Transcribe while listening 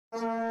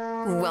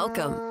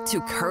Welcome to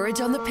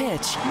Courage on the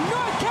Pitch.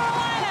 North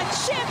Carolina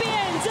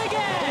champions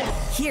again!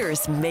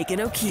 Here's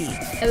Megan O'Keefe.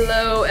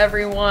 Hello,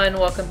 everyone.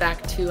 Welcome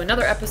back to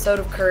another episode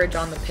of Courage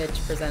on the Pitch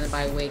presented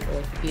by Wake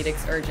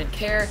Orthopedics Urgent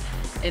Care.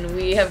 And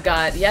we have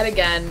got, yet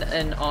again,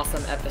 an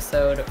awesome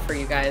episode for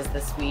you guys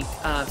this week.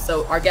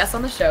 So our guests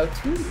on the show,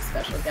 two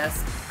special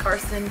guests,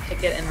 Carson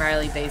Pickett and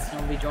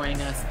Baisden will be joining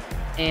us.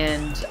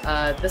 And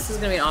this is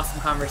going to be an awesome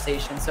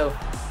conversation. So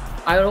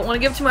I don't want to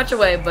give too much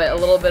away, but a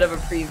little bit of a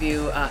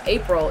preview.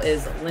 April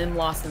is Limb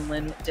Loss and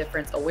Limb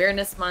Difference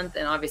Awareness Month.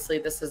 And obviously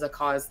this is a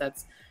cause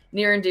that's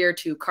near and dear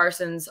to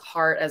Carson's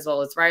heart, as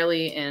well as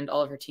Rylee and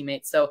all of her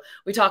teammates. So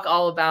we talk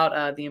all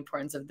about the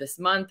importance of this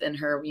month and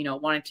her,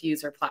 wanting to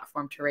use her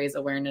platform to raise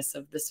awareness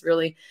of this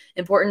really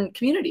important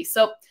community.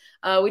 So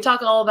we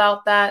talk all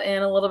about that,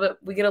 and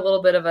we get a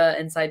little bit of an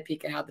inside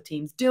peek at how the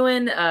team's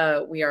doing.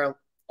 We are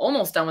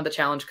almost done with the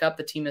Challenge Cup.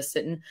 The team is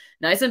sitting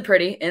nice and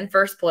pretty in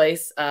first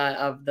place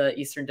of the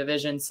Eastern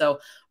Division. So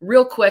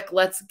real quick,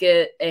 let's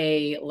get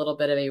a little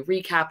bit of a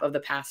recap of the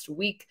past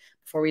week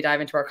before we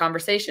dive into our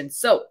conversation.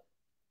 So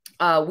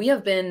we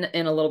have been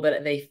in a little bit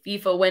of a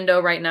FIFA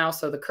window right now.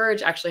 So the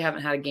Courage actually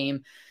haven't had a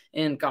game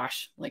in,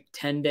 like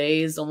 10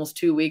 days, almost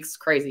 2 weeks.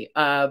 Crazy.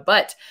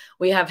 But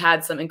we have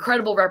had some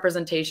incredible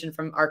representation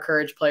from our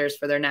Courage players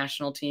for their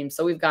national team.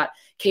 So we've got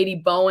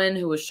Katie Bowen,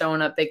 who was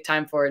showing up big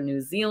time for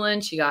New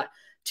Zealand. She got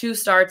 2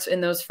 starts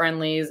in those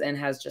friendlies and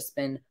has just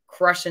been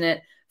crushing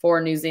it for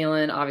New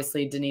Zealand.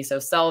 Obviously, Denise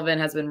O'Sullivan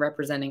has been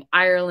representing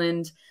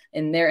Ireland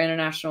in their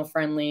international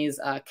friendlies.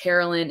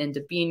 Carolyn and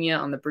Debinha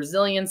on the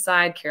Brazilian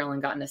side.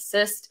 Carolyn got an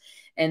assist.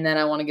 And then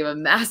I want to give a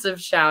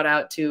massive shout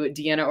out to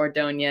Diana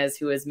Ordonez,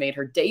 who has made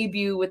her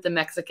debut with the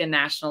Mexican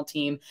national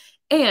team.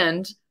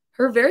 And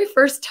her very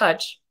first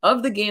touch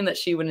of the game that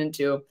she went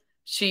into,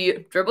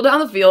 she dribbled down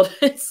the field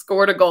and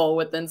scored a goal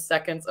within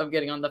seconds of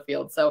getting on the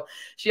field. So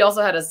she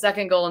also had a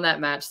second goal in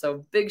that match.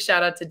 So big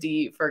shout out to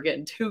Dee for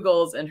getting 2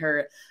 goals in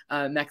her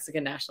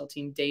Mexican national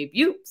team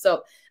debut.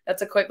 So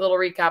that's a quick little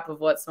recap of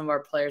what some of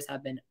our players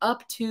have been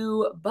up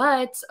to.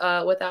 But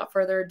without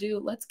further ado,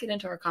 let's get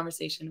into our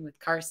conversation with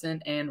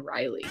Carson and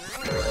Rylee.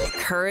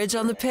 Courage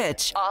on the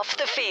Pitch. Off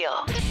the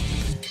field.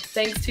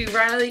 Thanks to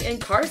Rylee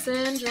and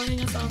Carson joining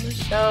us on the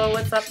show.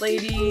 What's up,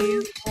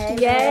 ladies?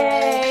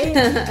 Yay!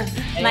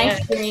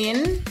 Nice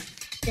green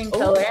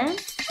color.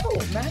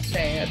 Oh,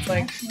 matching. It's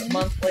like a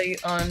month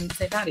late on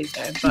St. Paddy's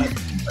Day,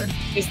 but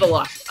he's the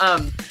luck.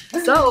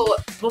 So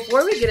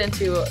before we get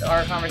into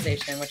our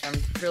conversation, which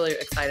I'm really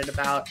excited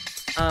about,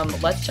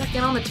 let's check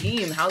in on the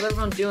team. How's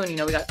everyone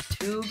doing? We got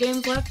 2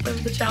 games left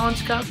of the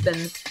Challenge Cup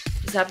and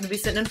just happen to be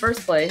sitting in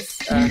first place.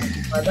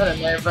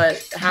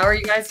 But how are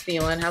you guys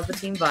feeling? How's the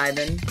team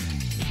vibing?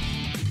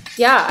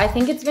 Yeah, I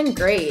think it's been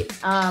great.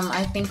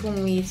 I think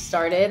when we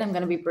started, I'm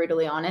going to be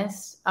brutally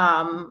honest,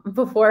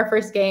 before our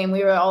first game,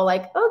 we were all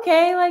like,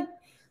 okay,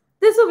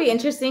 this will be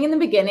interesting in the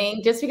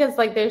beginning, just because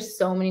there's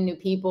so many new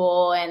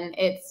people and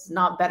it's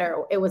not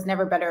better. It was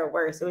never better or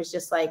worse. It was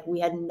just we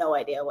had no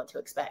idea what to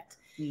expect.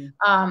 Yeah.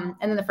 And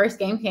then the first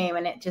game came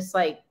and it just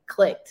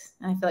clicked.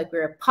 And I feel like we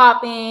were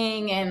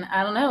popping, and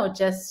I don't know,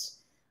 just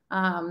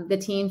the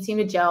team seemed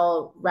to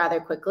gel rather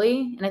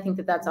quickly. And I think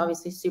that that's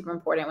obviously super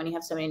important when you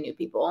have so many new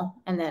people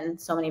and then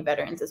so many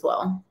veterans as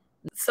well.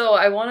 So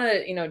I want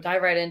to,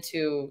 dive right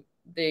into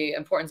the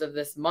importance of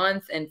this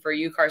month. And for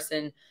you,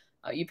 Carson,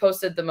 you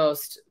posted the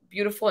most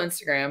beautiful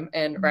Instagram,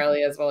 and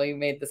Rylee as well. You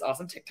made this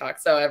awesome TikTok.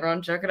 So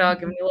everyone check it out.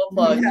 Give me a little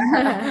plug.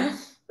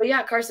 But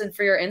yeah, Carson,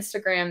 for your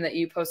Instagram that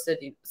you posted,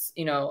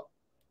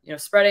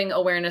 spreading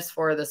awareness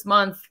for this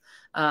month,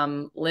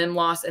 Limb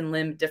Loss and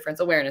Limb Difference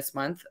Awareness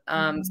Month.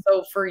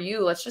 So for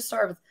you, let's just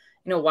start with,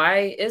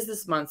 why is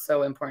this month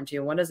so important to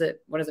you? What does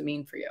it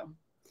mean for you?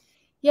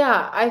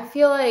 Yeah, I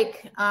feel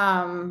like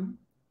I'm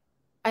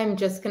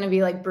just going to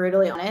be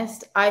brutally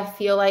honest. I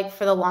feel like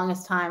for the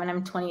longest time, and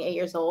I'm 28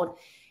 years old,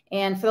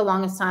 and for the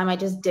longest time, I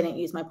just didn't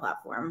use my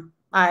platform.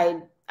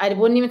 I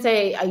wouldn't even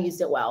say I used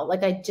it well.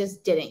 I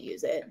just didn't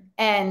use it.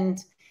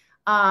 And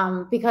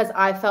because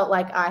I felt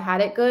like I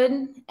had it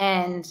good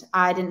and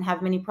I didn't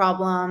have many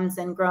problems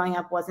and growing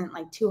up wasn't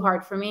too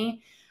hard for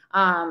me.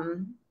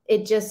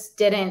 It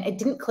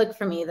didn't click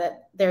for me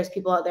that there's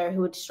people out there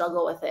who would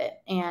struggle with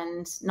it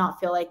and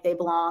not feel like they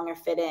belong or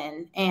fit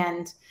in.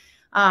 And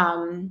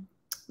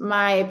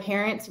my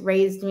parents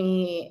raised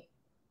me.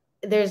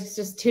 There's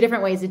just 2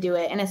 different ways to do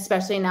it. And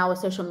especially now with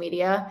social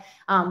media,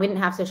 we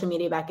didn't have social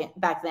media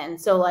back then.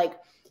 So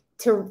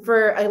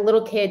for a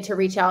little kid to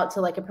reach out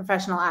to a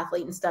professional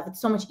athlete and stuff,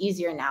 it's so much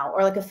easier now.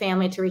 Or a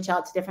family to reach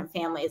out to different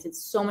families.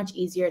 It's so much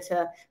easier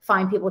to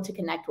find people to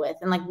connect with.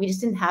 And we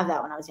just didn't have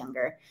that when I was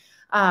younger.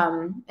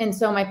 And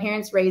so my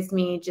parents raised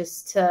me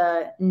just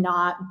to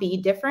not be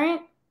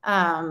different.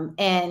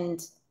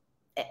 And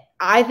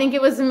I think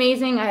it was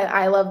amazing.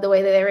 I love the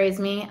way that they raised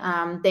me.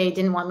 They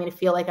didn't want me to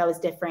feel like I was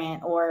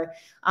different, or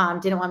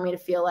didn't want me to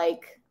feel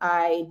like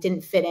I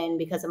didn't fit in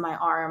because of my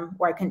arm,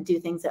 or I couldn't do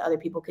things that other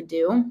people could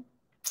do.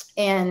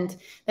 And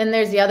then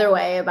there's the other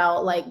way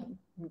about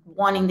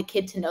wanting the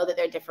kid to know that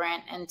they're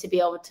different and to be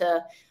able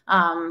to,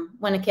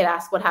 when a kid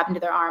asks what happened to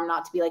their arm,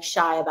 not to be like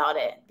shy about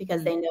it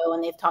because they know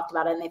and they've talked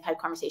about it and they've had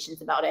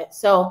conversations about it.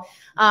 So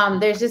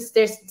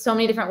there's so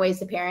many different ways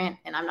to parent,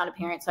 and I'm not a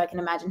parent, so I can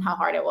imagine how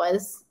hard it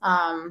was.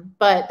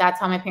 But that's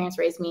how my parents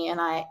raised me.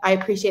 And I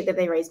appreciate that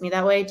they raised me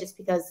that way, just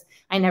because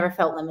I never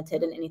felt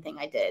limited in anything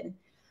I did.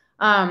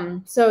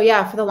 So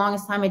yeah, for the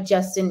longest time, I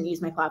just didn't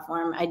use my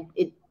platform.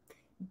 It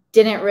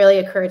didn't really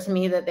occur to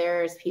me that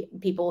there's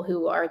people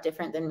who are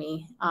different than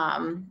me,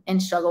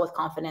 and struggle with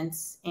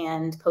confidence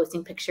and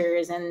posting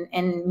pictures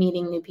and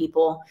meeting new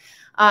people.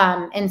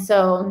 And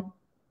so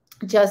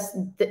just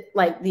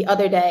like the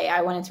other day,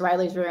 I went into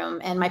Riley's room,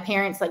 and my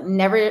parents like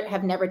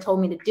never told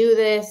me to do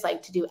this,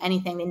 like to do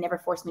anything. They never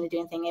forced me to do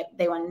anything.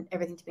 They want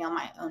everything to be on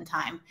my own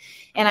time.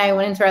 And I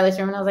went into Riley's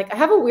room and I was like, I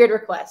have a weird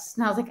request.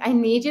 And I was like, I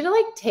need you to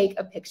like take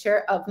a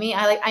picture of me.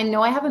 I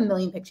know I have a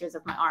million pictures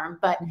of my arm,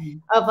 but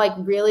of like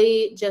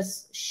really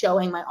just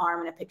showing my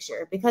arm in a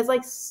picture, because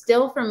like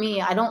still for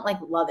me, I don't like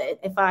love it.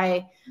 If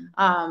I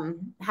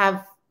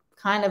have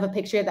kind of a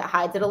picture that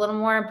hides it a little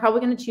more, I'm probably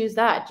going to choose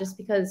that, just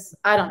because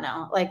I don't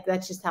know, like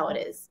that's just how it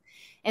is.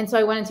 And so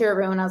I went into her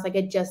room and I was like,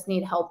 I just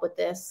need help with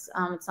this.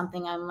 It's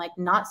something I'm like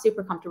not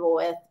super comfortable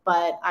with,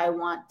 but I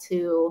want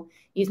to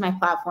use my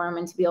platform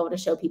and to be able to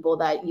show people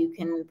that you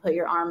can put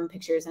your arm in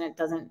pictures and it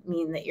doesn't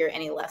mean that you're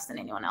any less than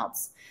anyone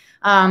else.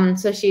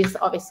 So she's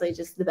obviously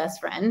just the best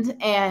friend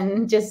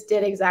and just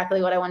did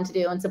exactly what I wanted to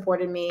do and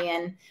supported me.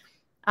 And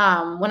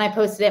when I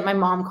posted it, my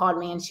mom called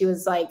me and she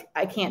was like,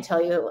 I can't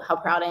tell you how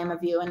proud I am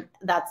of you. And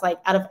that's like,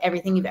 out of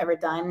everything you've ever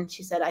done,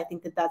 she said, I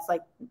think that that's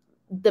like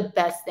the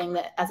best thing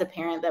that as a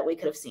parent that we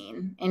could have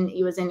seen. And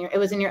it was in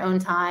your own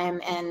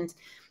time. And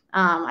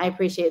I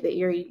appreciate that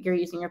you're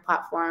using your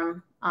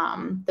platform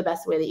the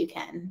best way that you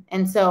can.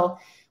 And so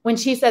when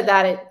she said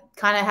that, it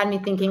kind of had me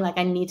thinking like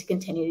I need to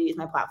continue to use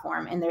my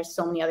platform, and there's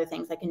so many other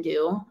things I can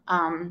do.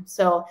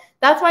 So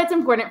that's why it's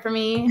important for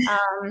me.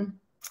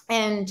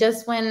 And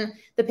just when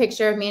the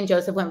picture of me and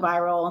Joseph went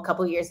viral a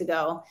couple of years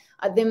ago,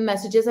 the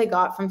messages I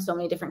got from so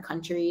many different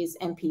countries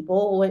and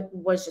people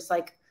was just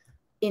like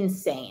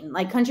insane.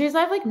 Like countries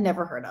I've like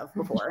never heard of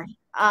before.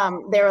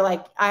 They were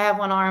like, I have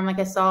one arm. Like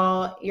I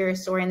saw your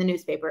story in the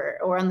newspaper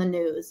or on the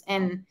news.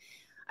 And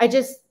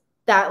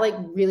that like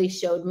really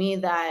showed me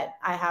that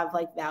I have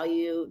like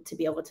value to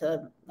be able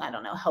to, I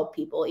don't know, help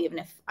people, even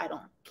if I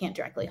can't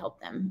directly help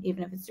them,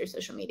 even if it's through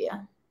social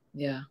media.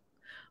 Yeah.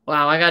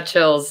 Wow, I got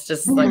chills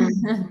just like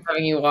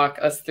having you walk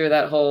us through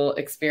that whole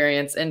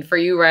experience. And for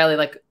you, Rylee,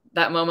 like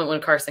that moment when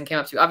Carson came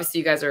up to you, obviously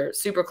you guys are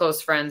super close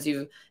friends.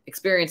 You've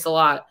experienced a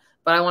lot,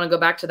 but I want to go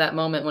back to that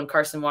moment when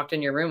Carson walked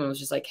in your room and was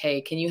just like,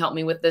 hey, can you help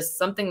me with this?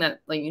 Something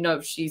that like,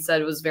 she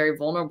said was very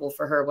vulnerable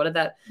for her. What did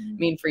that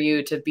mean for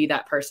you to be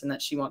that person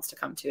that she wants to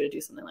come to do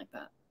something like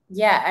that?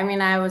 Yeah, I mean,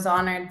 I was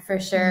honored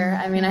for sure.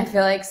 I mean, I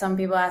feel like some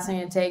people ask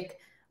me to take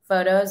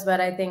photos, but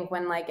I think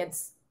when like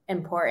it's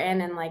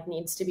important and like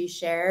needs to be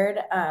shared,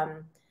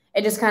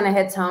 it just kind of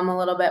hits home a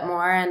little bit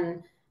more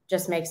and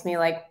just makes me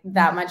like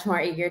that much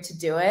more eager to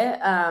do it.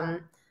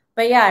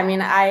 But yeah, I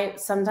mean,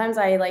 sometimes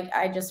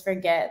I just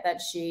forget that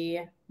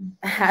she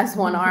has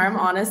one arm,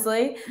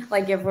 honestly,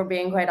 like if we're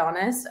being quite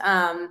honest.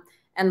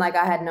 And like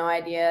I had no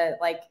idea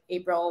like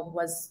April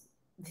was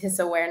this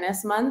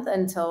awareness month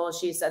until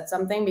she said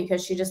something,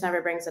 because she just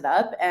never brings it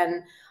up.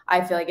 And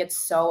I feel like it's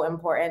so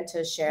important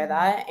to share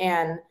that,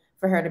 and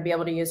for her to be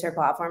able to use her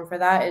platform for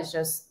that is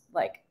just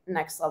like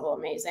next level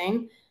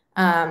amazing.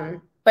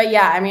 But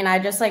yeah, I mean, I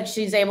just like,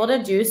 she's able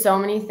to do so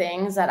many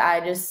things that I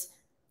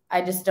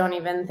just don't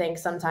even think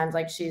sometimes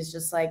like she's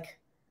just like,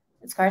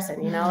 it's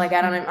Carson, like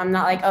I'm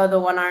not like, oh, the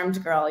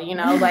one-armed girl,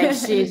 like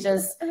she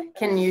just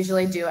can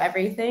usually do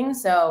everything.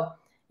 So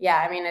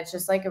yeah, I mean, it's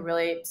just like a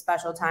really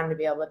special time to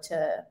be able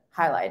to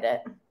highlight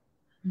it.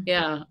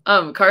 Yeah.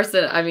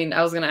 Carson, I mean,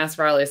 I was going to ask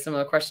Rylee a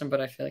similar question, but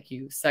I feel like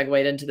you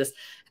segued into this.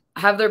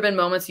 Have there been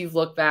moments you've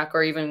looked back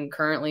or even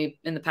currently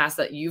in the past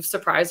that you've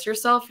surprised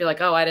yourself? You're like,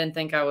 oh, I didn't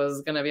think I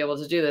was going to be able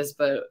to do this,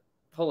 but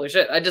holy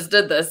shit, I just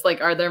did this.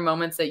 Like, are there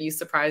moments that you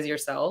surprise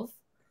yourself?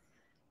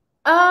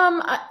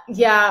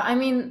 Yeah, I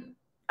mean,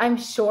 I'm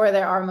sure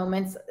there are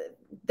moments.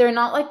 They're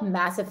not like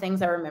massive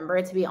things I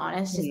remember, to be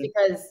honest, just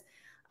because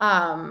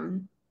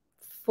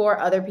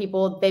for other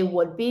people, they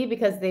would be,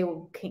 because they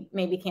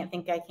maybe can't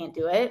think I can't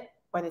do it,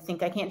 or they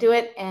think I can't do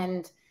it.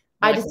 And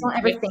I just don't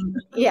ever think,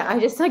 I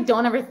just like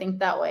don't ever think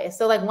that way.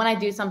 So like when I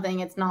do something,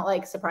 it's not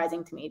like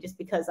surprising to me, just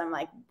because I'm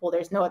like, well,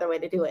 there's no other way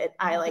to do it.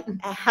 I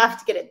have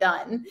to get it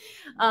done.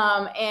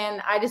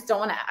 And I just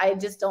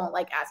don't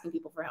like asking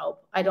people for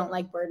help. I don't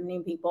like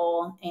burdening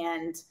people.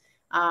 And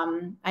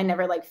I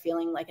never like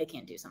feeling like I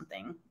can't do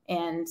something.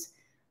 And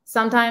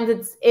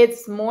sometimes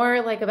it's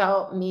more like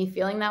about me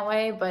feeling that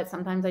way, but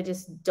sometimes I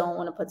just don't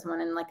want to put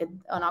someone in like an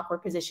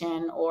awkward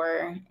position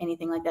or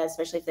anything like that,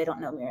 especially if they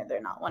don't know me or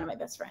they're not one of my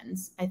best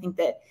friends. I think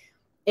that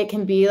it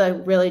can be a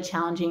really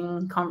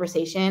challenging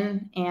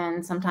conversation,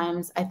 and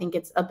sometimes I think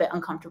it's a bit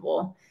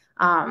uncomfortable.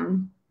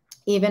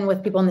 Even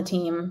with people on the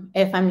team,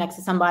 if I'm next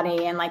to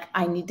somebody and like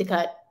I need to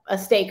cut a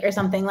steak or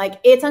something, like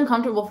it's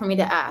uncomfortable for me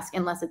to ask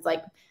unless it's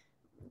like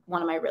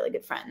one of my really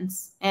good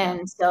friends.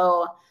 And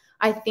so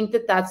I think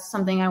that that's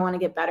something I want to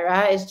get better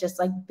at, is just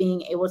like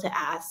being able to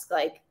ask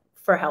like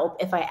for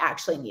help if I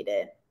actually need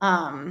it.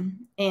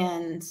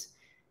 And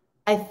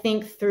I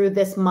think through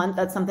this month,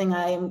 that's something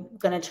I'm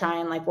going to try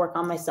and like work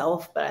on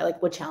myself, but I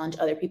like would challenge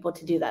other people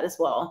to do that as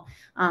well.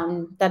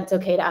 That it's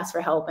okay to ask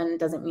for help, and it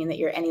doesn't mean that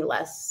you're any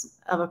less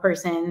of a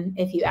person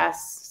if you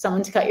ask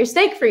someone to cut your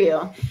steak for you.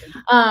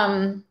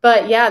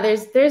 But yeah,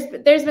 there's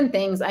been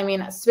things, I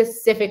mean,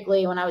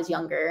 specifically when I was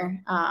younger,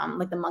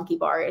 like the monkey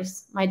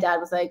bars, my dad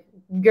was like,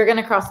 you're going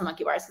to cross the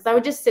monkey bars. Cause I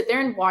would just sit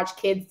there and watch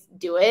kids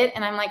do it.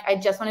 And I'm like, I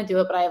just want to do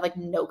it, but I have like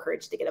no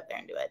courage to get up there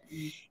and do it.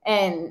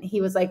 And he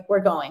was like,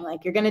 we're going,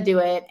 like, you're going to do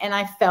it. And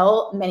I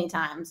fell many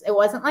times. It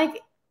wasn't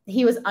like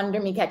he was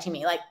under me catching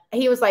me. Like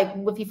he was like,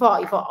 if you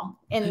fall, you fall.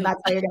 And that's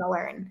how you're going to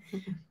learn.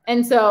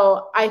 And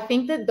so I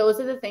think that those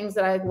are the things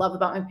that I love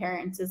about my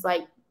parents, is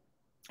like,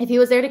 if he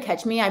was there to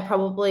catch me, I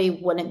probably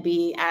wouldn't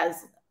be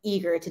as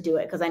eager to do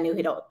it, because I know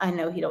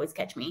he'd always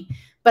catch me.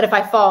 But if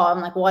I fall, I'm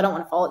like, well, I don't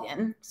want to fall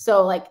again.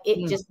 So like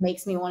it just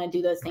makes me want to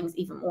do those things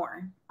even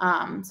more.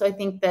 So I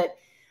think that,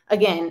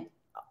 again,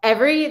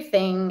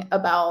 everything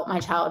about my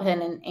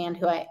childhood and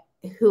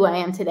who I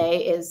am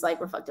today is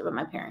like reflective of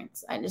my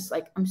parents. I just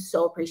like, I'm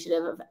so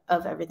appreciative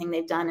of everything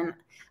they've done. And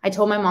I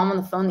told my mom on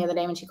the phone the other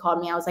day when she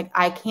called me, I was like,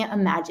 I can't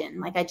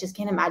imagine, like, I just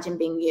can't imagine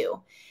being you.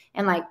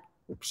 And like,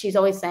 she's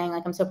always saying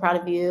like, I'm so proud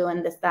of you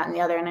and this, that, and the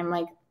other. And I'm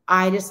like,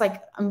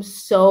 I'm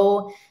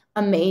so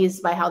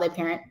amazed by how they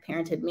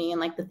parented me, and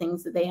like the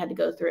things that they had to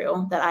go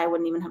through that I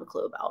wouldn't even have a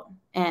clue about.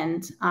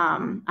 And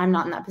I'm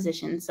not in that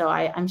position. So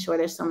I'm sure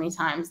there's so many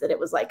times that it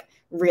was like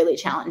really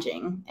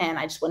challenging and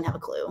I just wouldn't have a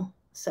clue.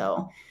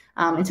 So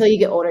until you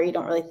get older, you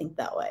don't really think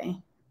that way.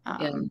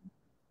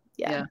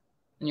 Yeah.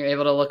 And you're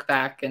able to look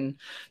back and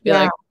be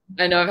like,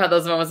 I know I've had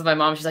those moments with my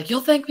mom. She's like,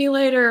 you'll thank me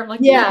later. I'm like,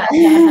 yeah.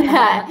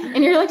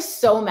 And you're like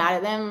so mad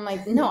at them.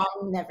 Like, no,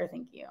 I'll never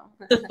thank you.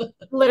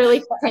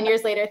 Literally 10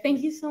 years later,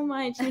 thank you so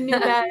much. You knew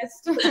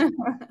best.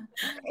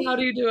 How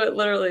do you do it?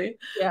 Literally.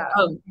 Yeah.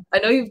 I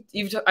know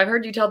I've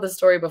heard you tell this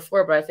story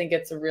before, but I think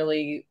it's a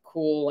really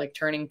cool like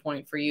turning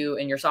point for you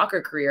in your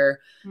soccer career.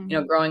 You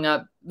know, growing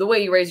up, the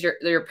way you raised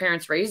your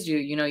parents raised you,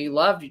 you know, you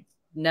loved,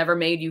 never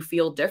made you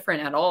feel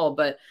different at all,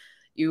 but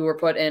you were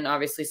put in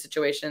obviously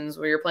situations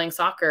where you're playing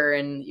soccer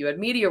and you had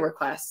media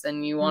requests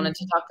and you wanted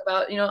to talk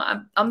about, you know,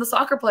 I'm the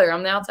soccer player,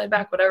 I'm the outside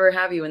back, whatever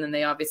have you. And then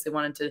they obviously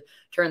wanted to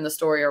turn the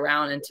story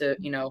around into,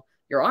 you know,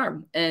 your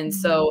arm. And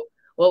so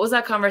what was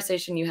that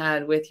conversation you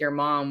had with your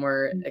mom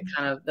where it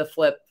kind of the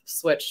flip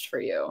switched for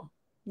you?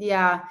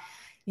 Yeah.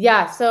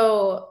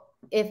 So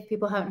if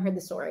people haven't heard the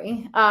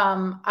story,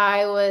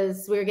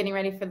 we were getting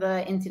ready for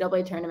the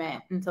NCAA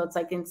tournament. And so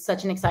it's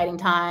such an exciting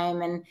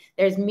time, and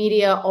there's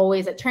media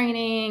always at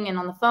training and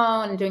on the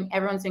phone and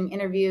everyone's doing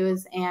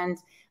interviews. And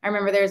I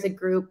remember there was a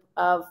group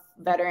of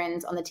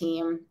veterans on the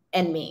team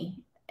and me,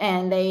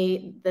 and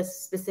the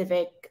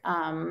specific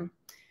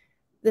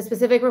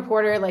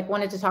reporter like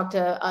wanted to talk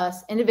to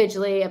us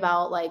individually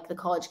about like the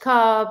College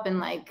Cup and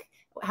like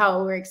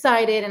how we're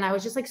excited. And I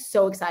was just like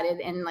so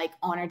excited and like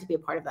honored to be a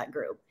part of that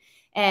group.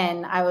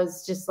 And I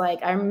was just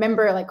like, I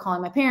remember like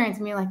calling my parents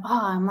and being like,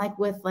 oh, I'm like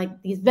with like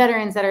these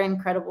veterans that are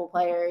incredible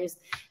players.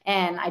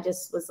 And I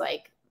just was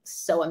like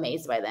so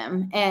amazed by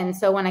them. And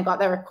so when I got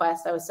that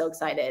request, I was so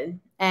excited.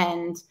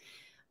 And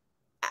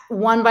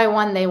one by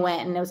one they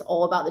went, and it was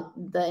all about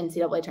the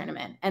NCAA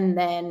tournament. And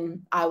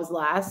then I was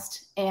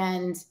last,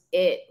 and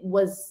it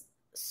was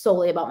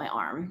solely about my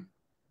arm.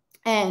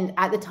 And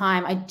at the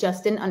time, I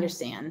just didn't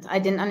understand. I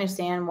didn't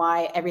understand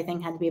why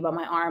everything had to be about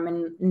my arm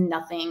and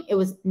nothing. It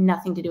was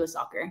nothing to do with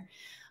soccer.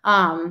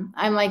 I'm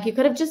like, you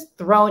could have just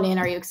thrown in,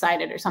 are you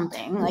excited or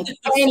something, like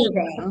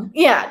anything.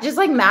 Yeah, just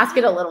like mask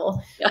it a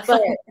little.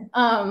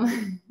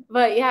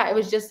 But yeah, it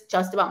was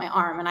just about my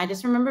arm. And I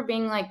just remember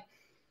being like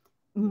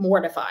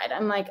mortified.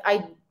 I'm like,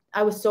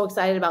 I was so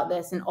excited about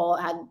this, and all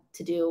it had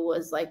to do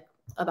was like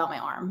about my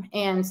arm.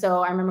 And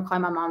so I remember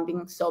calling my mom,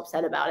 being so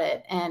upset about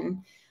it.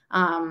 And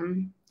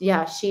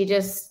yeah,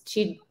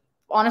 she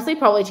honestly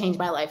probably changed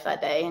my life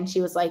that day. And she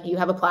was like, you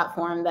have a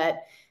platform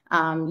that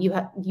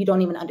you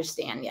don't even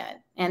understand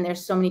yet. And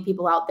there's so many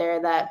people out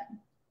there that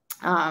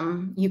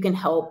you can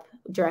help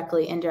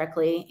directly,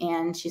 indirectly.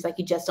 And she's like,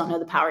 you just don't know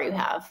the power you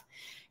have.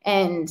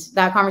 And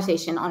that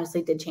conversation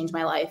honestly did change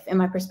my life and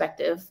my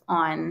perspective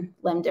on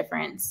limb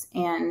difference.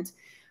 And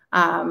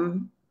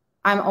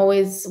I'm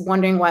always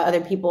wondering why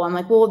other people, I'm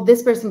like, well,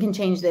 this person can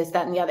change this,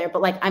 that, and the other,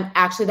 but like, I'm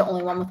actually the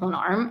only one with one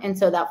arm. And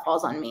so that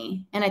falls on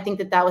me. And I think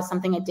that was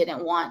something I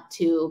didn't want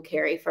to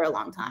carry for a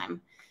long time.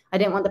 I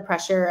didn't want the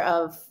pressure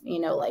of, you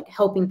know, like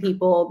helping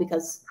people,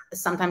 because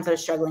sometimes I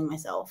was struggling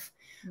myself.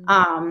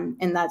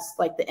 And that's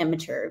like the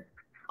immature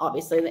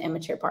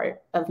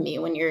part of me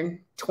when you're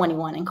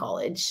 21 in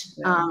college.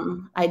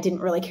 I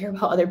didn't really care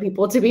about other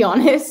people, to be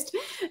honest,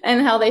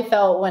 and how they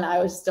felt when I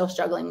was still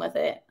struggling with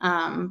it.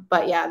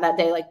 But yeah, that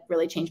day like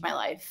really changed my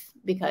life,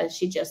 because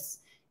she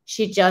just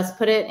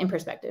put it in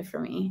perspective for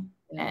me.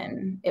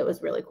 And it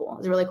was really cool. It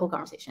was a really cool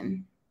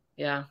conversation.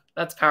 Yeah,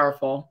 that's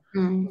powerful.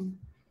 Mm-hmm.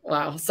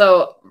 Wow.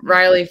 So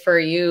Rylee, for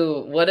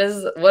you, what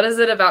is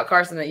it about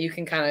Carson that you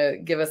can kind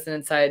of give us an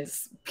inside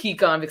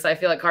peek on? Because I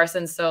feel like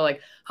Carson's so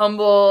like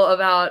humble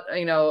about,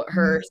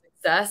 her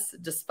success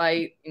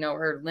despite,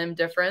 her limb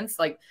difference.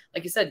 Like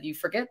you said, you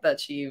forget that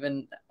she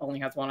even only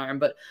has one arm,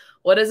 but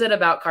what is it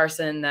about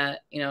Carson that,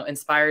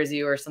 inspires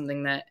you, or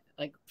something that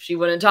like she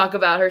wouldn't talk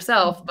about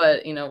herself,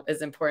 but,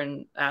 is an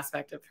important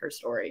aspect of her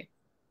story?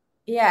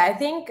 Yeah, I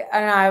think, I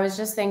don't know, I was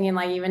just thinking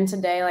like even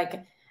today,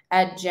 like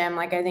at gym,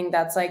 like I think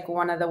that's like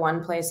one of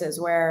the places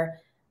where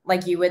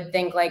like you would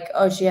think like,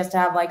 oh, she has to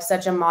have like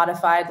such a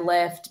modified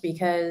lift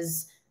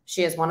because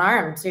she has one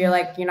arm. So you're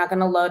like, you're not going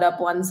to load up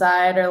one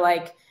side or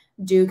like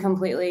do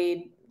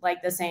completely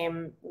like the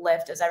same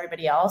lift as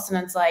everybody else.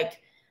 And it's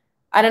like,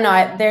 I don't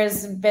know.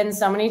 There's been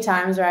so many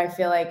times where I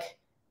feel like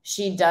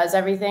she does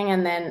everything.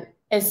 And then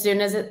as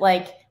soon as it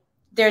like,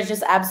 there's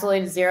just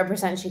absolutely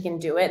 0% she can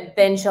do it,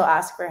 then she'll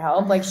ask for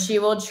help. Like she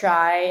will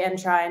try and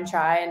try and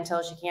try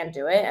until she can't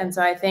do it. And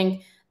so I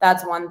think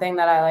that's one thing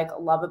that I like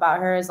love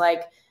about her is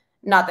like,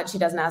 not that she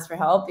doesn't ask for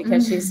help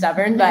because she's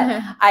stubborn,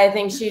 but I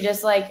think she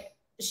just like,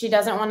 she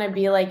doesn't want to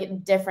be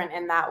like different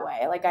in that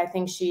way. Like, I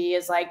think she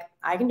is like,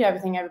 I can do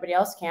everything everybody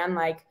else can.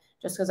 Like,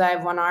 just because I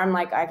have one arm,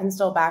 like I can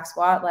still back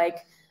squat, like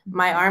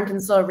my arm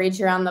can still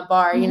reach around the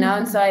bar,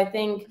 And so I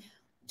think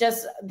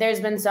just, there's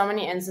been so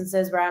many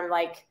instances where I'm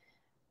like,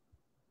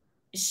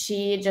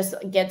 she just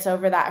gets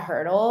over that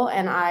hurdle.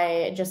 And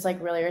I just like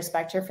really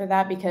respect her for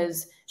that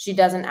because she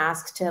doesn't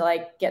ask to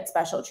like get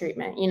special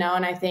treatment,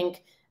 And I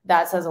think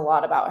that says a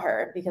lot about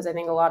her because I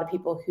think a lot of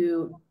people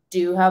who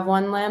do have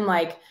one limb,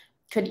 like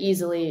could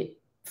easily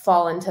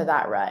fall into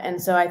that rut.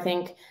 And so I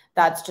think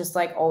that's just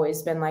like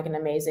always been like an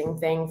amazing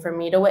thing for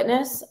me to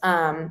witness.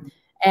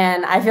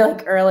 And I feel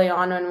like early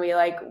on when we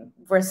like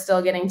were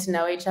still getting to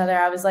know each other,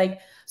 I was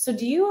like, so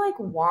do you like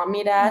want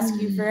me to ask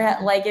you for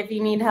like if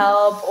you need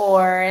help?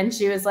 And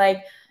she was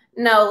like,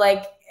 no,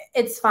 like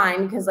it's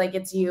fine because like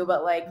it's you,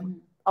 but like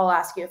I'll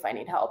ask you if I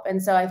need help.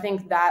 And so I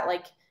think that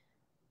like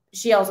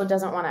she also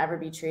doesn't want to ever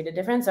be treated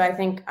different. So I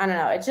think, I don't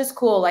know, it's just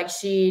cool. Like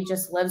she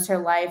just lives her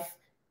life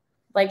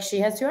like she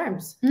has two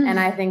arms. And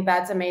I think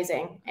that's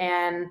amazing.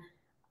 And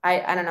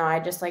I don't know, I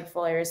just like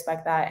fully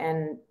respect that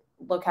and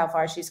look how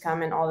far she's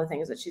come and all the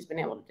things that she's been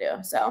able to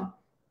do. So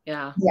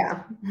yeah.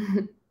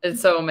 It's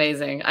so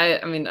amazing.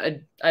 I mean,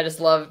 I just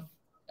love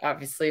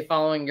obviously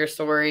following your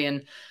story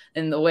and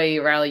the way,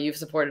 Rylee, you've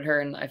supported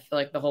her. And I feel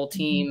like the whole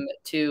team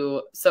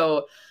too.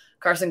 So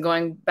Carson,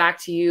 going back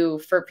to you,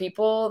 for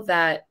people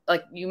that,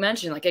 like you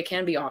mentioned, like it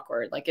can be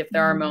awkward. Like if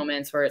there are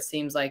moments where it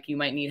seems like you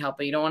might need help,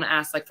 but you don't want to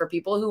ask, like for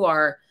people who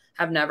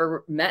have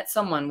never met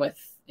someone with,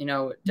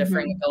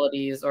 differing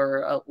abilities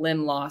or a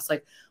limb loss,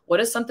 like what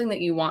is something that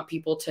you want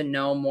people to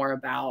know more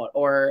about,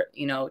 or,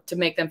 to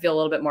make them feel a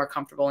little bit more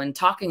comfortable in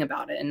talking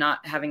about it and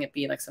not having it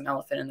be like some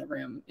elephant in the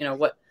room?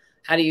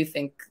 How do you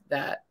think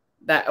that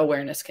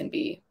awareness can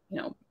be,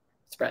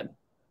 spread?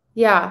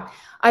 Yeah,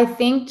 I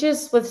think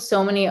just with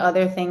so many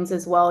other things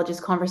as well,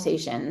 just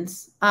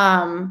conversations.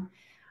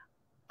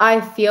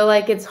 I feel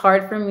like it's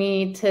hard for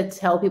me to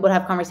tell people to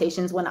have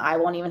conversations when I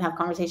won't even have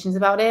conversations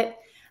about it.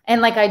 And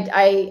like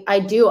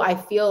I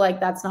feel like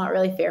that's not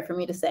really fair for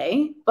me to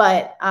say,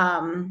 but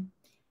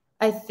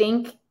I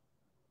think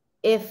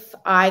if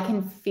I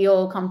can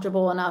feel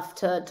comfortable enough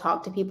to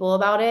talk to people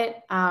about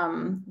it,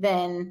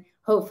 then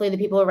hopefully the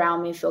people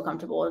around me feel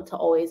comfortable to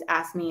always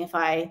ask me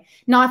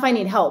not if I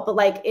need help, but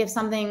like if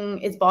something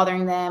is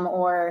bothering them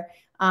or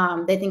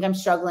they think I'm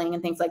struggling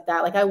and things like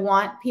that. Like I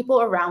want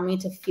people around me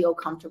to feel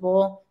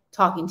comfortable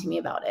talking to me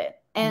about it.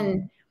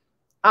 And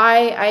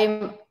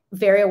I'm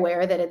very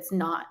aware that it's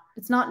not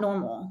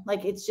normal.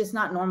 Like it's just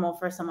not normal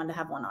for someone to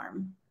have one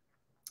arm.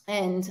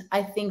 And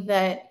I think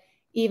that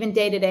even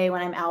day to day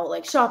when I'm out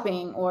like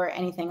shopping or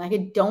anything, like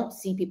I don't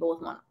see people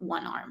with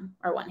one arm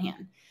or one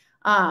hand.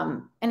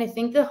 And I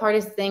think the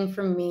hardest thing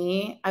for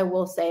me, I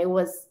will say,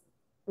 was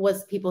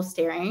people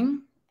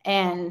staring.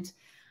 And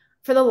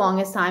for the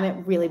longest time,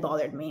 it really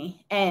bothered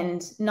me.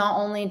 And not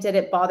only did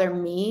it bother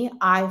me,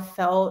 I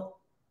felt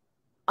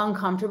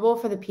uncomfortable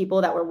for the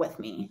people that were with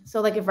me.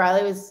 So like if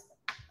Rylee was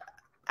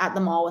at the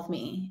mall with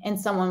me and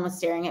someone was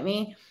staring at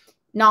me,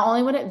 not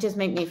only would it just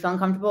make me feel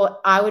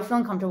uncomfortable, I would feel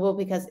uncomfortable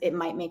because it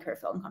might make her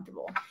feel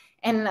uncomfortable.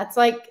 And that's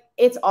like,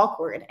 it's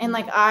awkward. And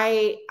like,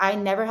 I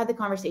never had the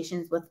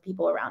conversations with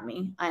people around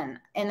me. And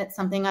it's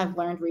something I've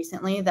learned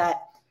recently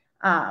that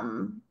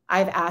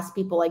I've asked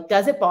people, like,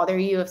 does it bother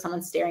you if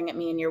someone's staring at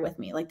me and you're with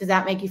me? Like, does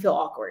that make you feel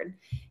awkward?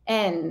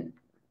 And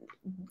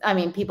I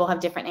mean, people have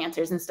different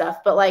answers and stuff,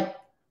 but like,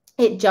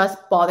 it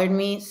just bothered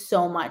me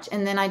so much.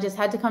 And then I just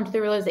had to come to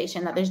the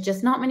realization that there's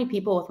just not many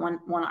people with one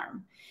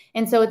arm.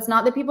 And so it's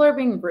not that people are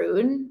being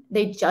rude.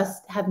 They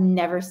just have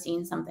never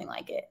seen something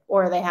like it,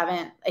 or they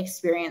haven't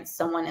experienced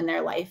someone in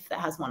their life that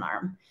has one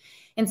arm.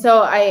 And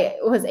so I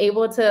was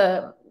able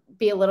to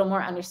be a little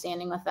more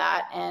understanding with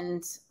that.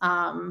 And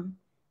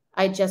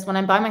when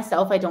I'm by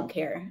myself, I don't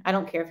care. I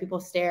don't care if people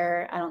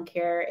stare. I don't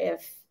care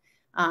if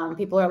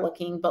people are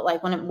looking, but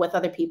like when I'm with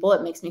other people,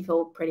 it makes me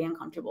feel pretty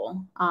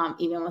uncomfortable,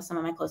 even with some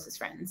of my closest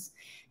friends.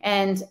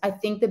 And I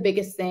think the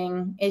biggest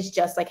thing is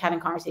just like having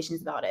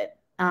conversations about it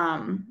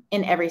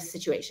in every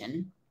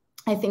situation.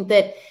 I think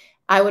that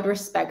I would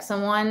respect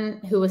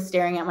someone who was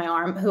staring at my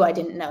arm, who I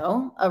didn't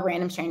know, a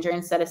random stranger.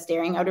 Instead of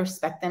staring, I would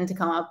respect them to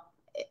come up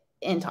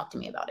and talk to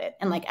me about it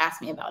and like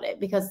ask me about it,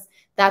 because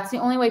that's the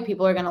only way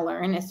people are going to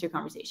learn is through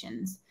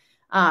conversations.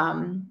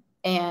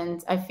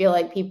 And I feel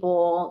like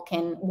people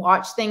can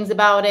watch things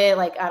about it.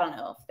 Like, I don't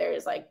know if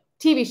there's like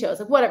TV shows,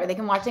 like whatever, they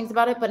can watch things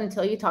about it. But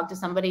until you talk to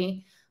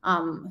somebody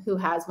who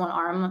has one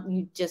arm,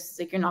 you just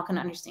like, you're not going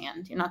to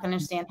understand. You're not going to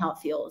understand how it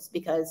feels,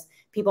 because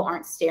people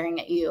aren't staring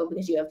at you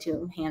because you have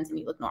two hands and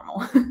you look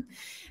normal.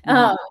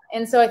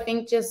 And so I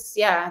think just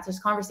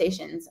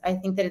conversations. I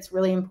think that it's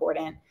really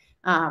important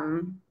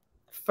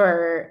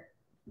for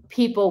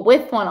people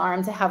with one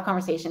arm to have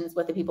conversations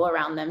with the people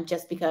around them,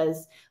 just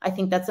because I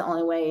think that's the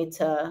only way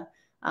to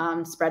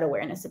spread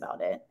awareness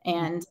about it.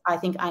 And I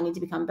think I need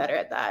to become better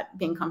at that,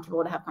 being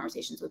comfortable to have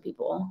conversations with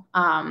people.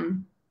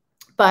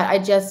 But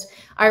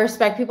I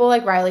respect people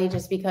like Rylee,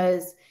 just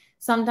because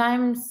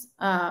sometimes,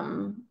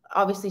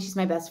 obviously she's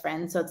my best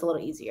friend, so it's a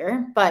little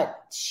easier,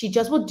 but she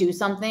just will do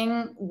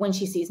something when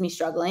she sees me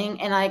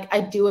struggling. And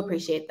I do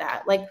appreciate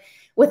that. Like,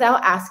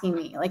 without asking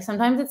me, like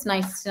sometimes it's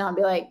nice to not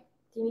be like,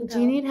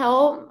 do you need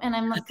help? And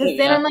I'm like, because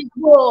then I'm like,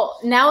 well,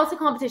 now it's a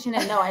competition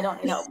and no, I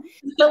don't need help.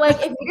 But like,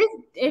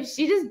 if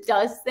she just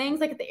does things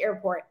like at the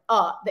airport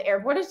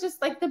is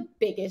just like the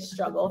biggest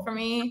struggle for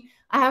me.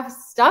 I have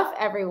stuff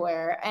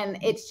everywhere and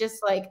it's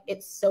just like,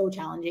 it's so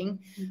challenging.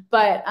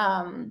 But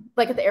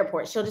like at the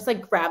airport, she'll just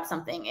like grab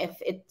something if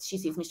she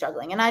sees me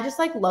struggling. And I just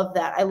like love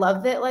that. I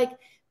love that like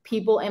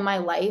people in my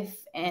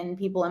life and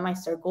people in my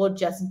circle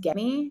just get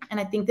me.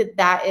 And I think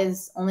that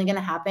is only going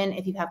to happen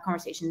if you have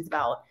conversations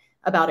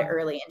about it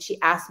early. And she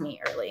asked me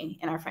early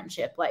in our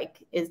friendship, like,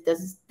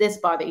 does this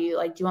bother you?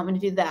 Like, do you want me to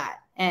do that?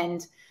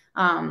 And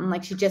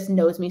like, she just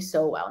knows me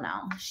so well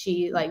now.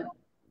 She's like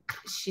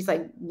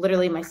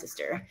literally my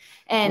sister.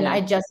 And I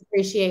just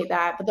appreciate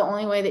that. But the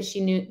only way that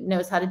she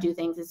knows how to do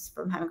things is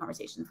from having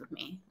conversations with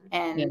me.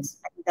 And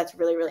I think that's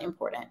really, really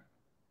important.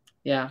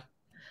 Yeah.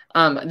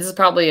 This is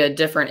probably a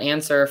different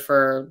answer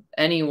for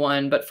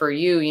anyone, but for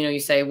you, you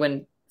say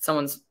when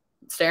someone's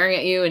staring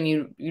at you and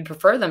you'd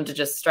prefer them to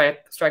just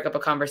strike up a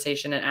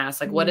conversation and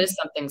ask, like, what is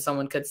something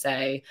someone could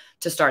say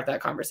to start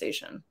that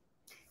conversation?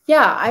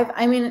 Yeah.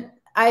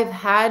 I've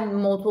had a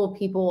handful of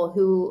people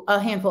who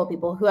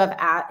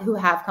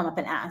have come up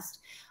and asked.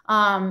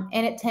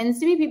 And it tends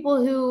to be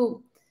people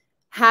who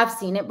have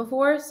seen it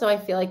before. So I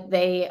feel like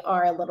they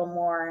are a little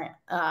more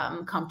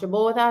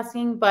comfortable with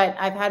asking, but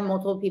I've had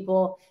multiple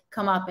people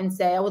come up and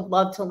say, I would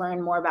love to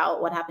learn more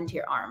about what happened to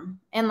your arm.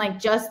 And like,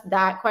 just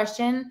that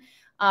question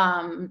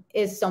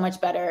is so much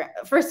better.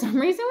 For some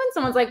reason, when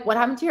someone's like, what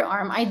happened to your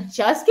arm? I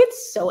just get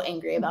so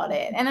angry about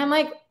it. And I'm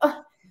like,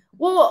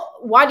 well,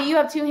 why do you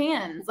have two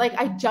hands? Like,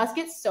 I just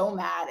get so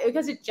mad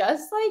because it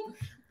just like,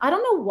 I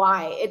don't know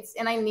why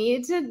and I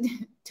need to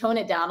tone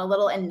it down a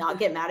little and not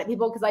get mad at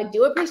people, because I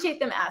do appreciate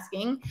them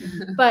asking,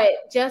 but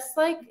just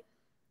like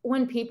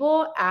when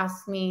people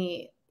ask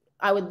me,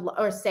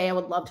 say I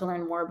would love to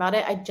learn more about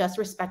it, I just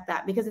respect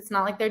that, because it's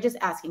not like they're just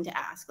asking to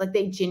ask. Like,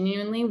 they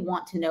genuinely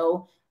want to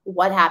know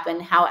what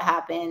happened, how it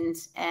happened,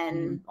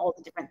 and all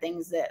the different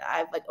things that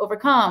I've like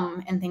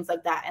overcome and things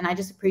like that. And I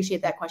just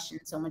appreciate that question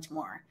so much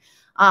more.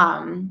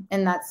 And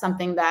that's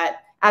something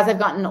that as I've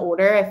gotten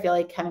older, I feel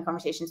like having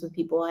conversations with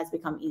people has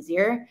become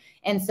easier.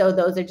 And so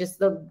those are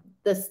just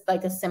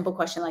like a simple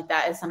question like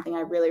that is something I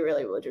really,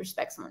 really would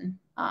respect someone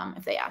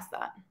if they ask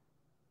that.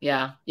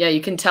 Yeah. Yeah.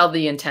 You can tell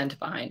the intent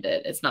behind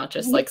it. It's not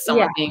just like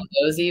someone being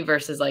nosy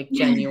versus like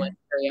genuine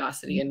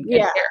curiosity and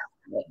care.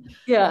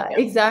 Yeah,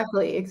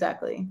 exactly.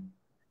 Exactly.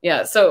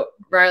 Yeah. So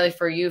Rylee,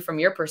 for you, from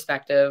your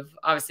perspective,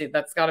 obviously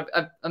that's got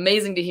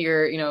amazing to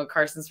hear,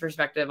 Carson's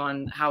perspective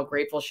on how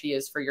grateful she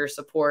is for your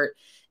support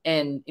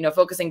and,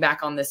 focusing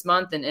back on this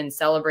month and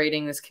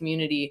celebrating this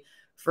community.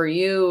 For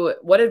you,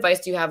 what advice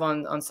do you have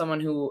on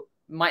someone who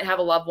might have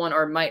a loved one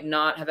or might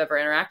not have ever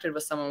interacted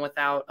with someone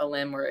without a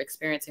limb or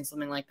experiencing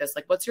something like this?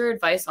 Like, what's your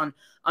advice on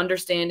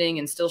understanding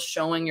and still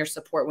showing your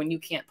support when you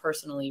can't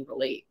personally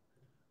relate?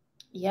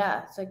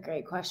 Yeah, it's a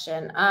great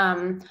question.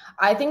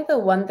 I think the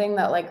one thing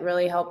that like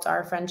really helped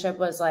our friendship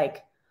was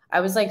like,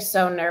 I was like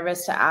so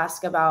nervous to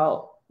ask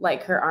about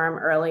like her arm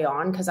early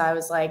on, because I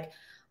was like,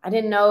 I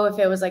didn't know if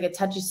it was like a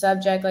touchy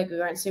subject, like we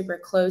weren't super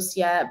close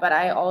yet, but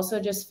I also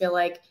just feel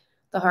like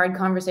the hard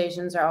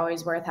conversations are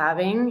always worth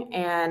having.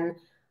 And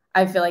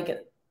I feel like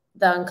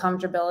the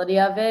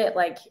uncomfortability of it,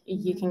 like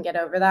you can get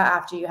over that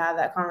after you have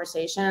that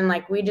conversation.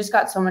 Like, we just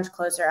got so much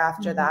closer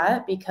after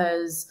that,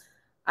 because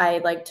I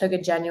like took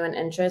a genuine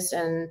interest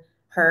in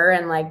her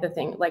and like the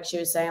thing, like she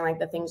was saying, like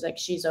the things like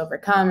she's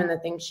overcome and the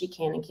things she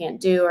can and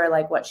can't do, or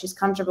like what she's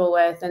comfortable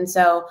with. And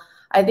so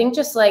I think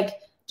just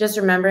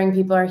remembering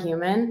people are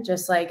human,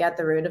 just like at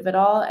the root of it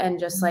all, and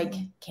just like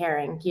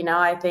caring,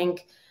 I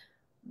think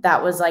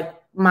that was like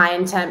my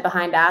intent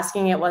behind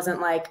asking. It wasn't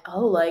like,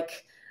 oh,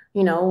 like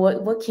you know,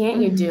 what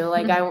can't you do?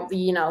 Like,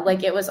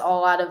 like it was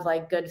all out of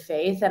like good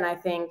faith. And I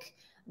think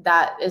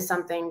that is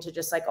something to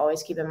just like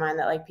always keep in mind,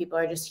 that like people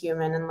are just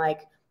human, and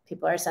like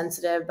people are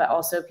sensitive, but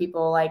also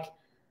people like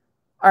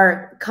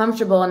are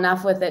comfortable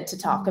enough with it to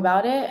talk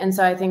about it. And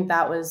so I think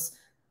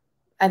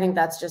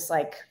that's just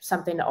like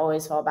something to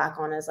always fall back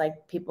on, is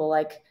like people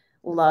like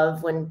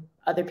love when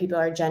other people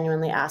are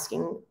genuinely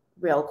asking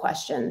real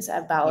questions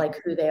about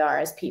like who they are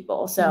as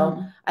people.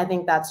 So I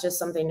think that's just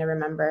something to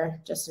remember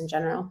just in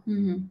general.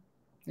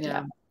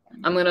 Yeah.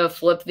 I'm going to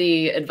flip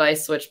the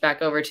advice switch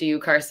back over to you,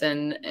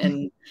 Carson.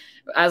 And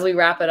as we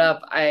wrap it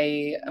up,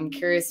 I am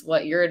curious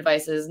what your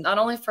advice is, not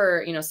only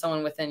for, you know,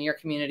 someone within your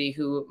community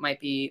who might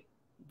be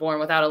born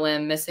without a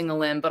limb, missing a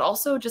limb, but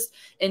also just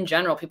in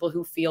general, people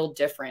who feel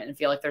different and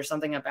feel like there's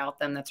something about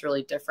them that's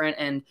really different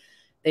and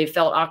they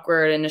felt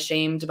awkward and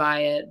ashamed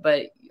by it.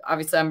 But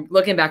obviously I'm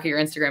looking back at your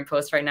Instagram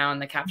post right now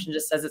and the caption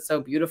just says it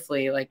so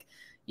beautifully. Like,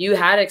 you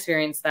had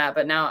experienced that,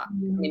 but now, I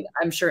mean,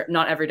 I'm sure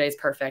not every day is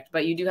perfect,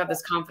 but you do have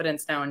this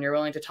confidence now and you're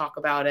willing to talk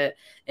about it.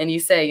 And you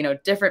say, you know,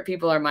 different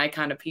people are my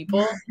kind of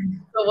people.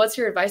 So what's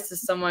your advice to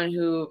someone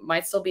who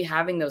might still be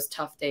having those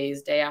tough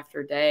days day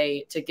after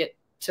day to get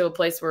to a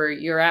place where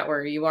you're at,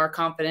 where you are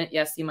confident?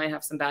 Yes, you might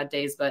have some bad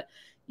days, but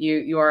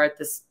you are at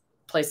this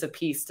place of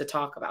peace to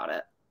talk about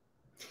it.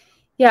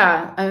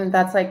 Yeah, I mean,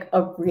 that's like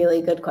a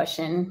really good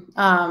question,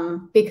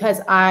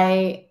 because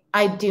I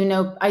do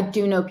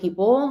know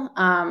people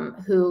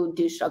who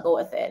do struggle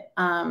with it.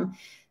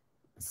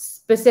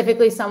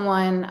 Specifically,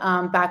 someone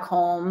back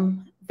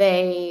home,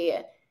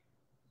 they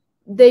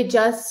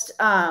just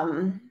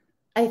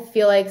I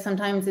feel like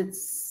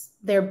sometimes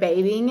they're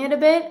babying it a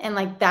bit, and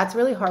like that's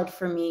really hard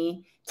for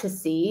me to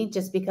see,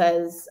 just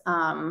because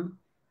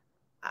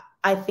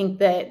I think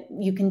that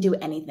you can do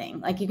anything.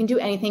 Like, you can do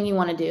anything you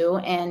want to do,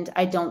 and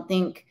I don't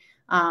think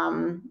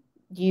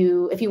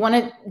if you want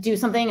to do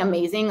something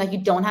amazing, like, you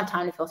don't have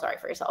time to feel sorry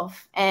for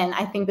yourself. And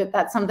I think that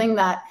that's something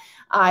that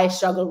I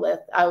struggled with.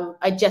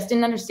 I just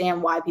didn't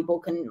understand why people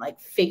couldn't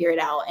like figure it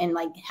out and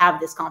like have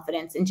this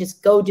confidence and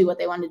just go do what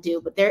they want to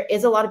do. But there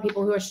is a lot of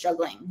people who are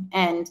struggling,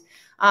 and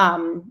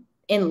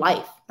in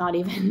life, not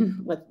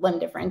even with limb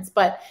difference.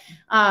 But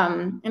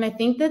and I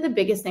think that the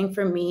biggest thing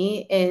for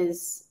me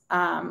is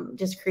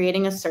just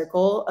creating a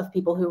circle of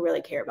people who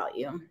really care about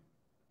you.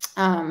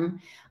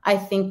 I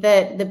think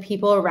that the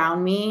people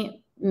around me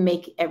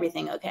make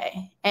everything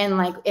okay. And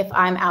like, if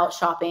I'm out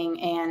shopping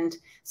and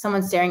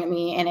someone's staring at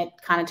me and it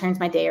kind of turns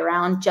my day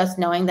around, just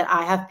knowing that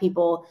I have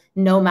people,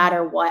 no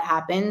matter what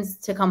happens,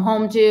 to come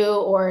home to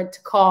or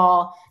to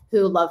call,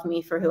 who love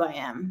me for who I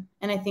am.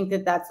 And I think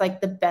that that's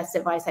like the best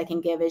advice I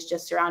can give, is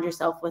just surround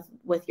yourself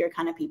with your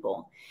kind of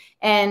people.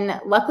 And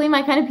luckily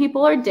my kind of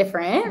people are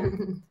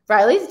different.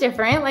 Riley's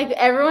different. Like,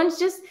 everyone's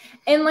just,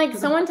 and like,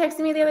 someone texted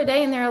me the other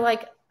day and they're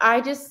like, I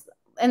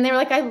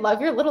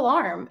love your little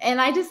arm. And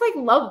I just like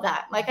love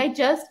that. Like,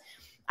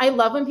 I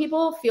love when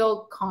people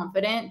feel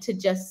confident to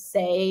just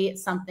say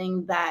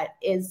something that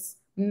is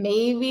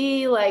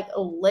maybe like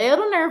a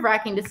little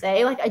nerve-wracking to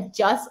say. Like, I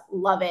just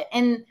love it.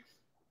 And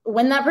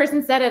when that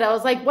person said it, I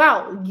was like,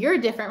 wow, you're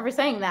different for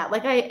saying that.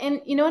 Like, and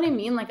you know what I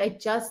mean? Like, I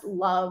just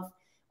love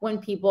when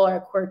people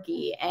are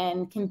quirky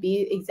and can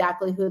be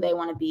exactly who they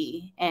want to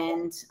be.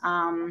 And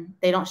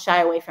they don't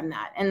shy away from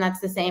that. And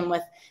that's the same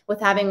with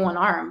having one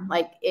arm.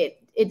 Like,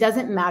 it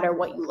doesn't matter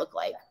what you look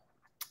like.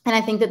 And I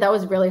think that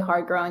was really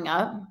hard growing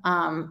up.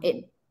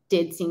 It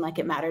did seem like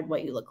it mattered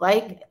what you look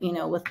like, you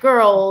know, with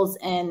girls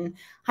and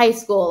high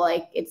school,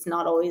 like, it's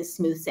not always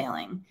smooth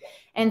sailing.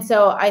 And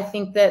so I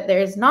think that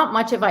there's not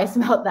much advice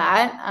about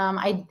that.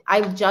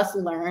 I just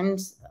learned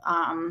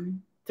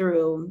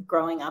through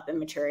growing up and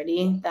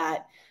maturity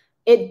that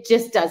it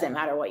just doesn't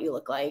matter what you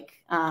look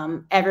like.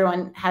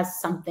 Everyone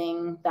has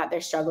something that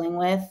they're struggling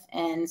with,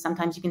 and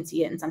sometimes you can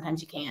see it and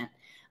sometimes you can't.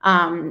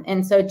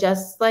 And so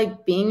just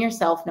like being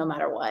yourself no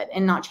matter what,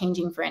 and not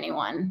changing for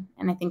anyone.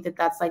 And I think that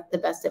that's like the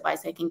best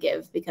advice I can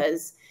give,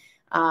 because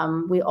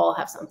we all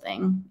have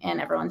something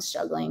and everyone's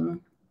struggling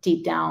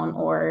deep down,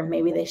 or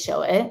maybe they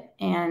show it.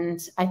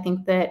 And I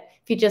think that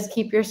if you just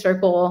keep your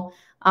circle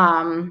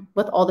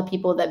with all the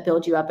people that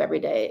build you up every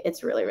day,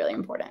 it's really, really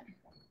important.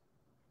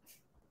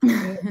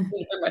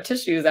 My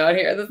tissues out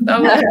here.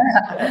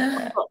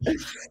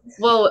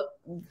 Well,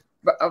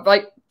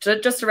 like,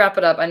 just to wrap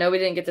it up, I know we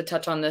didn't get to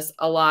touch on this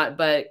a lot,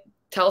 but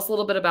tell us a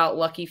little bit about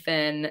Lucky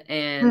Finn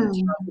and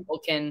how people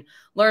can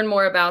learn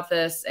more about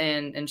this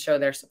and show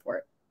their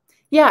support.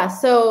 Yeah.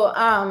 So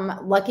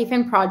Lucky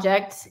Finn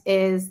Project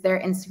is their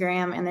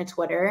Instagram and their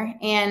Twitter.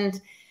 And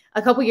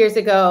a couple years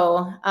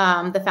ago,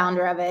 the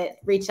founder of it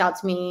reached out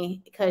to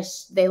me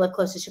because they live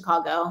close to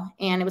Chicago.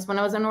 And it was when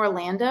I was in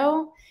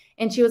Orlando.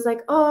 And she was like,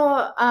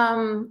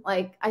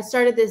 like, I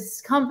started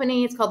this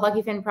company. It's called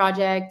Lucky Finn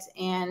Project.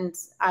 And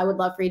I would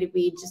love for you to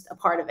be just a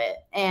part of it.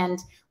 And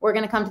we're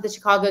going to come to the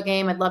Chicago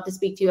game. I'd love to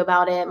speak to you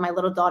about it. My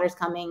little daughter's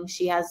coming.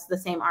 She has the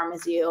same arm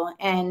as you.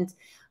 And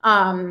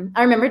I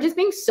remember just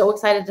being so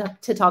excited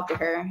to talk to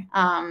her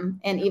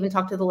and even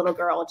talk to the little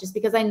girl, just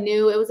because I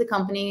knew it was a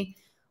company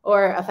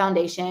or a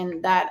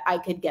foundation that I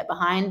could get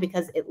behind,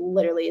 because it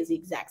literally is the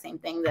exact same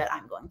thing that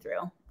I'm going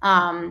through.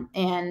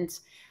 And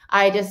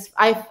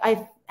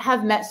I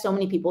have met so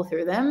many people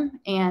through them.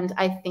 And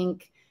I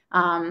think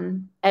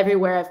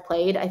everywhere I've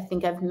played, I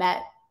think I've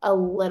met a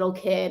little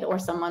kid or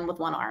someone with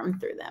one arm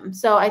through them.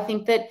 So I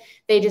think that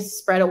they just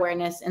spread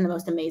awareness in the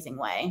most amazing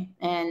way.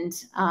 And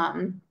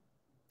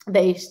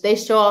they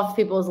show off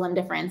people's limb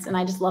difference. And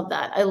I just love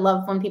that. I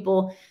love when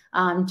people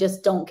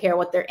just don't care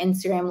what their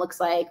Instagram looks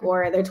like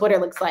or their Twitter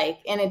looks like.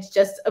 And it's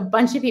just a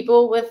bunch of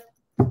people with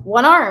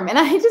one arm. And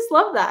I just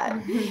love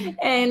that.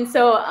 And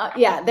so,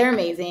 yeah, they're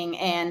amazing.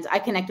 And I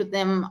connect with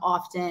them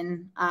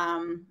often.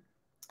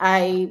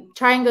 I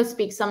try and go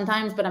speak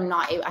sometimes, but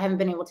I haven't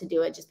been able to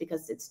do it just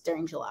because it's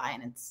during July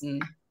and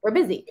we're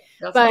busy.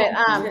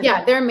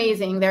 Yeah, they're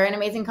amazing. They're an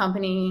amazing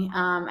company,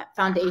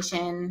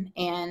 foundation.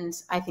 And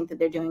I think that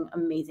they're doing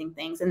amazing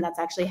things. And that's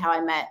actually how I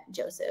met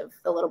Joseph,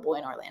 the little boy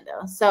in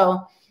Orlando.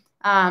 So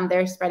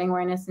they're spreading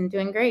awareness and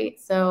doing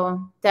great.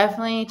 So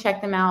definitely check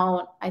them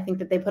out. I think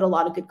that they put a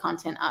lot of good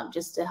content up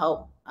just to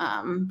help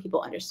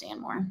people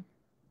understand more.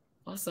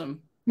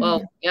 Awesome.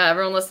 Well, yeah,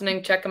 everyone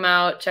listening, check them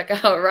out. Check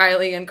out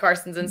Rylee and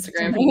Carson's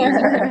Instagram.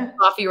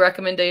 Coffee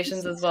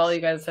recommendations as well.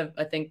 You guys have,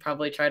 I think,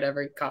 probably tried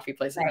every coffee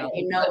place. Right.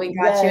 You know, we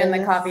got you in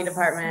the coffee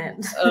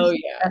department. Oh,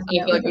 yeah. I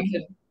feel like we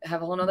could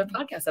have a whole nother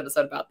podcast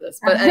episode about this.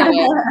 But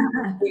anyway,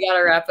 we got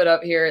to wrap it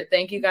up here.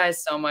 Thank you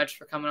guys so much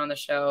for coming on the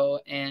show.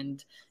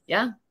 And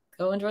yeah,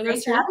 go enjoy the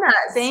rest of your day.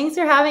 Thanks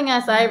for having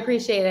us. I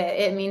appreciate it.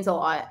 It means a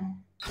lot.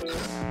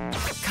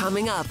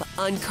 Coming up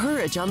on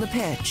Courage on the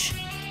Pitch.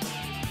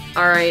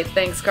 All right.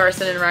 Thanks,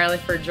 Carson and Rylee,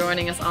 for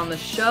joining us on the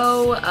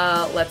show.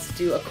 Let's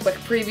do a quick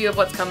preview of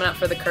what's coming up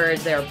for the Courage.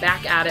 They are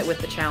back at it with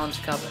the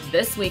Challenge Cup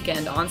this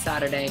weekend on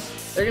Saturday.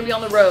 They're going to be on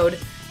the road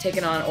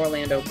taking on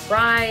Orlando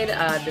Pride.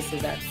 This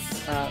is at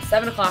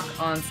 7 o'clock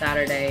on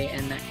Saturday,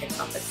 and that kicks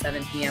off at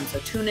 7 p.m. So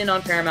tune in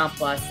on Paramount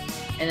Plus.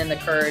 And then the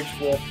Courage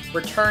will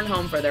return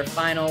home for their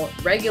final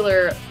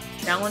regular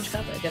Challenge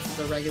Cup. I guess it's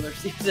a regular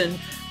season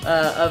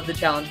of the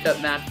Challenge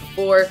Cup match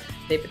before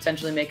they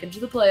potentially make it to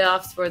the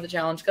playoffs for the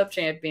Challenge Cup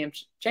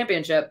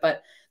championship.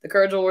 But the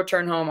Courage will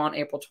return home on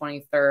April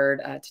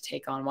 23rd to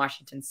take on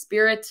Washington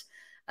Spirit.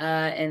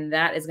 And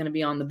that is going to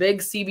be on the big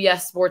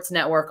CBS Sports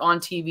Network on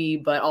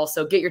TV, but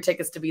also get your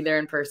tickets to be there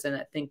in person.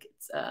 I think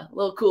it's a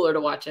little cooler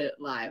to watch it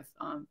live.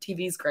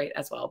 TV is great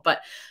as well,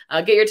 but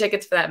get your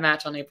tickets for that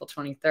match on April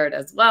 23rd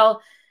as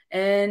well.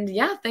 And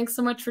yeah, thanks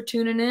so much for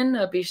tuning in.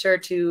 Be sure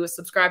to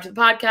subscribe to the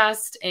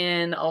podcast.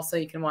 And also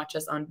you can watch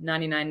us on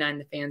 99.9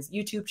 The Fans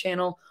YouTube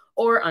channel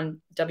or on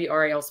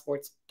WRAL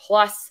Sports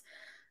Plus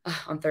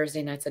on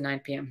Thursday nights at 9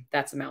 p.m.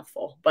 That's a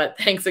mouthful. But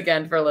thanks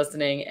again for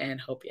listening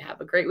and hope you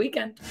have a great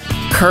weekend.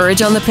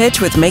 Courage on the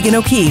Pitch with Megan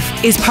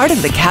O'Keefe is part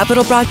of the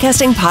Capital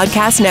Broadcasting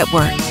Podcast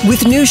Network,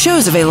 with new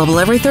shows available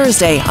every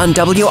Thursday on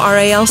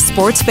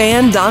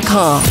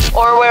WRALSportsFan.com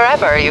or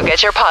wherever you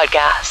get your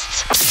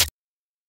podcasts.